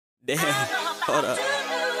Damn, hold up.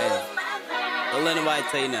 Hey, don't let nobody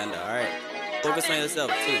tell you nothing though, alright? Focus on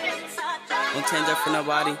yourself too. Don't change up for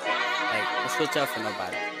nobody. Like, don't switch up for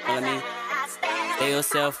nobody. You know what I mean? Stay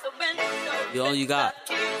yourself. You all you got.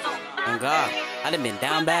 On God. I done been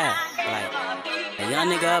down bad. Like, a young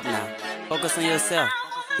nigga up now. Focus on yourself.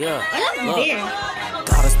 Yeah. Look.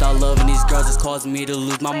 Gotta start loving these girls, it's causing me to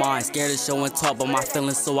lose my mind. Scared to show and talk about my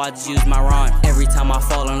feelings, so I just use my rhyme. Every time I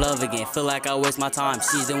fall in love again, feel like I waste my time.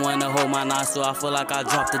 She's the one to hold my knife, so I feel like I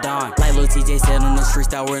dropped the dime. Like Lil TJ said on the streets,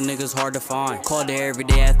 that where niggas hard to find. Called her every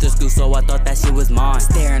day after school, so I thought that shit was mine.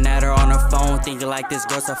 Staring at her on her phone, thinking like this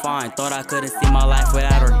girl's so fine. Thought I couldn't see my life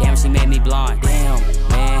without her, damn, she made me blind. Damn,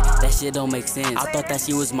 man, that shit don't make sense. I thought that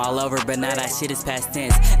she was my lover, but now that shit is past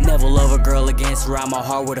tense. Never love a girl again, surround my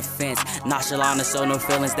heart with a fence. Nonchalant to show no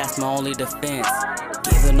feelings, that's my only defense.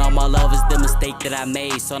 Giving all my love is the mistake that I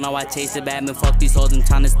made. So now I chase it back and fuck these hoes, I'm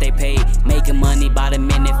trying to stay paid. Making money by the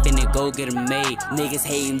minute, finna go get them made. Niggas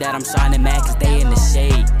hating that I'm shining mad cause they in the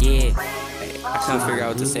shade, yeah. Hey, I can't figure out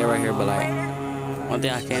what to say right here, but like, one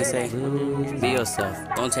thing I can say, be yourself.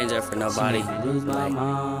 Don't change up for nobody. Like,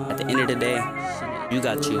 at the end of the day, you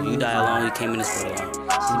got you. You die alone, you came in this world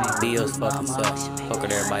alone. Be your fucking self. Fuck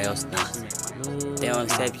what everybody else thinks. They don't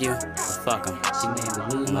accept you, well, fuck them.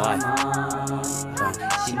 Why?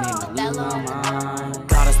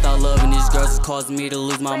 Gotta start loving these girls, it's causing me to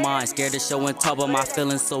lose my mind. Scared to show and talk about my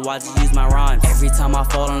feelings, so I just use my rhymes. Every time I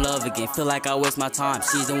fall in love again, feel like I waste my time.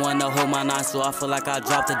 She's the one to hold my knife, so I feel like I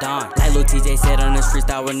dropped the dime. Like Lil TJ said on the streets,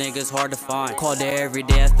 that were niggas hard to find. Called her every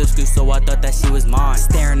day after school, so I thought that she was mine.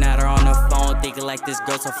 Staring at her on her phone, thinking like this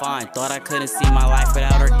girl's so fine. Thought I couldn't see my life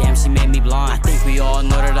without her, damn, she made me blind. I think we all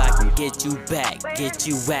know that I can get you back, get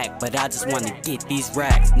you whack, but I just wanna get these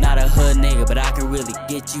racks. Not a hood nigga, but I can really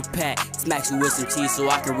get you packed. Smack you with some cheese so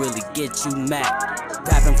I can really get you mad.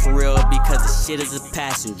 Rapping for real because the shit is a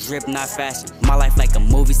passion. Drip, not fashion. My life like a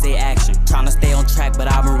movie, say action. Tryna stay on track,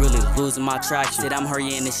 but I've been really losing my traction. Said I'm her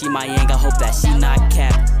yang and she my yang, I hope that she not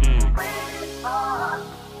capped.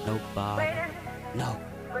 Nobody,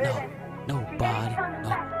 nobody,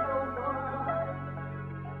 no.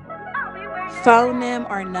 Faux nim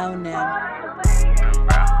or no nim?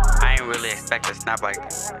 Bro, I ain't really expect a snap like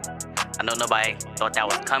this. I know nobody thought that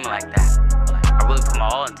was coming like that. I really put my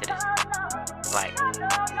all into this. Like,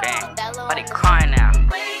 dang, somebody crying now.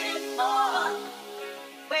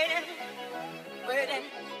 Waiting,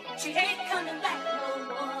 she ain't